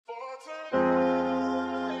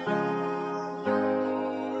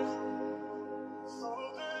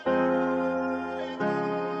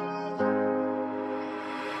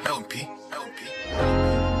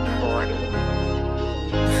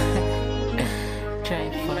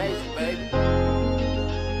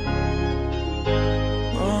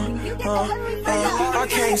I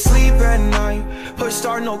can't sleep at night. Push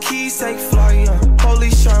start, no keys, take flight.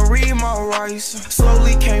 Police tryna read my rights.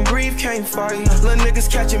 Slowly can't breathe, can't fight. Little niggas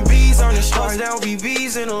catching bees on the stripes. Down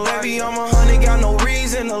BBs in the light. Baby, I'm 100, got no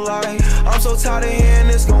reason to lie. I'm so tired of hearing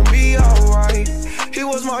it's gon' be alright. He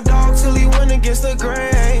was my dog till he went against the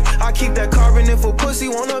grain. I keep that carbon if a pussy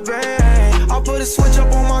wanna bang. I put a switch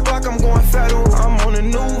up on my Glock, I'm going federal. I'm on a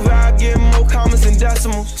new vibe, getting more commas and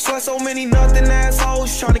decimals. Swear so many nothing assholes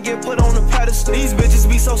tryna get put on a pedestal. These bitches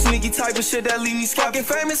be so sneaky, type of shit that leave me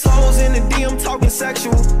skeptical. Famous hoes in the DM talking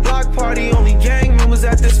sexual. Block party, only gang members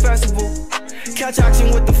at this festival. Catch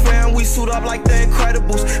action with the fam, we suit up like the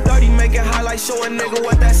Incredibles. 30 making highlights, show a nigga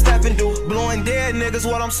what that steppin' do. Blowing dead niggas,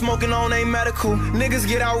 what I'm smoking on ain't medical. Niggas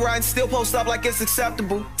get out right and still post up like it's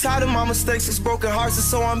acceptable. Tired of my mistakes, 'cause broken hearts are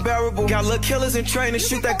so unbearable. Got little killers in training,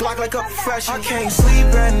 shoot that Glock like a professional. I can't sleep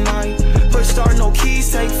at night. Push start, no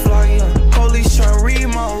keys, take flight. Police tryna read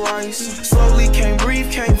my rights. Slowly can't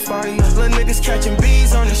breathe, can't fight. Little niggas catching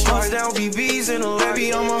bees on the stripes. Down BBs in the light.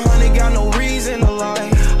 Baby, I'm 100, got no reason to lie.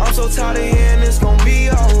 I'm so tired of hearing it's gon' be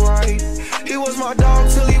alright. He was my dog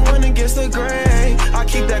till he went against the grain. I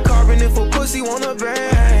keep that carbon if a pussy wanna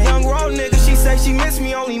bang. Young raw nigga, she say she miss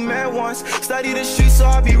me, only met once. Study the streets so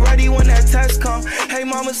I be ready when that test come. Hey,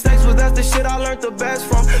 my mistakes, but that's the shit I learned the best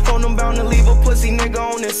from. Phone them bound to leave a pussy nigga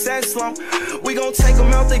on his set slump. We gon' take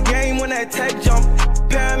him out the game when that tech jump.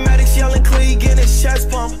 Paramedics yelling clean, getting his chest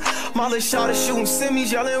pump. Molly shot is shooting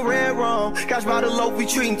semis, yelling red rum. Guys by the loaf, we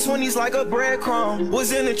treating 20s like a breadcrumb.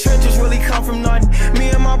 Was in the trenches, really come from nothing. Me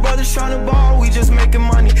and my brothers tryna ball, we just making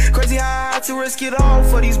money. Crazy how I had to risk it all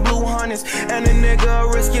for these blue hunters. And a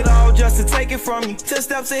nigga risk it all just to take it from you. 10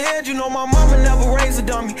 steps ahead, you know my mama never raised a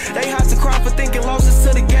dummy. They had to cry for thinking losses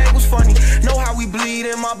to the game was funny. Know how we bleed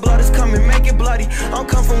and my blood is coming, make it bloody. I'm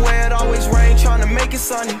come from where it always rain, tryna make it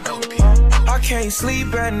sunny. I can't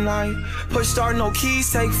sleep at night. Push start, no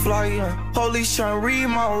keys, take flight. Police tryna read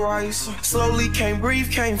my rights. Slowly can't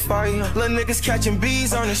breathe, can't fight. Little niggas catching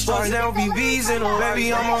bees on the stripes. There'll be bees in the light.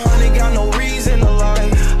 Baby, I'm 100, got no reason to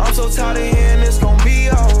lie. I'm so tired of hearing it's gon' be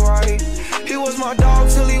alright. He was my dog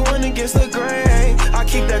till he went against the grain. I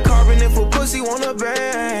keep that carbon if a pussy wanna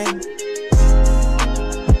bang.